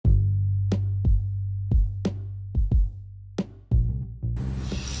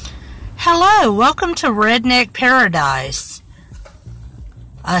Hello, welcome to Redneck Paradise,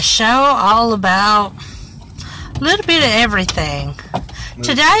 a show all about a little bit of everything.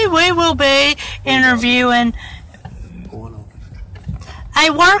 Today we will be interviewing a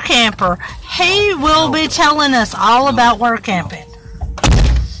work camper. He will be telling us all about work camping.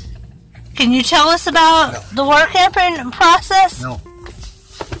 Can you tell us about the work camping process? No,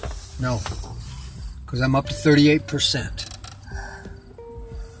 because I'm up to 38%.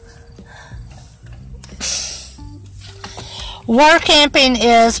 Work camping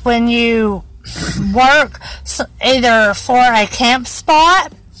is when you work either for a camp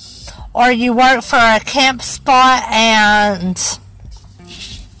spot or you work for a camp spot and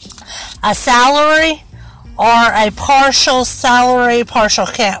a salary, or a partial salary, partial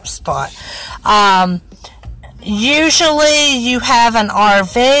camp spot. Usually you have an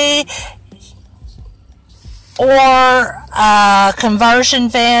RV or a conversion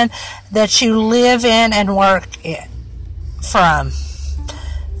van that you live in and work in from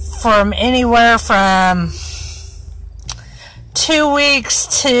anywhere from 2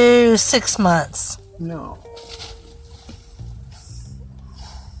 weeks to 6 months. No.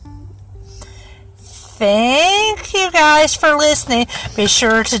 Thank you guys for listening. Be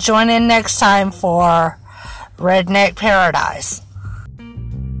sure to join in next time for Redneck Paradise.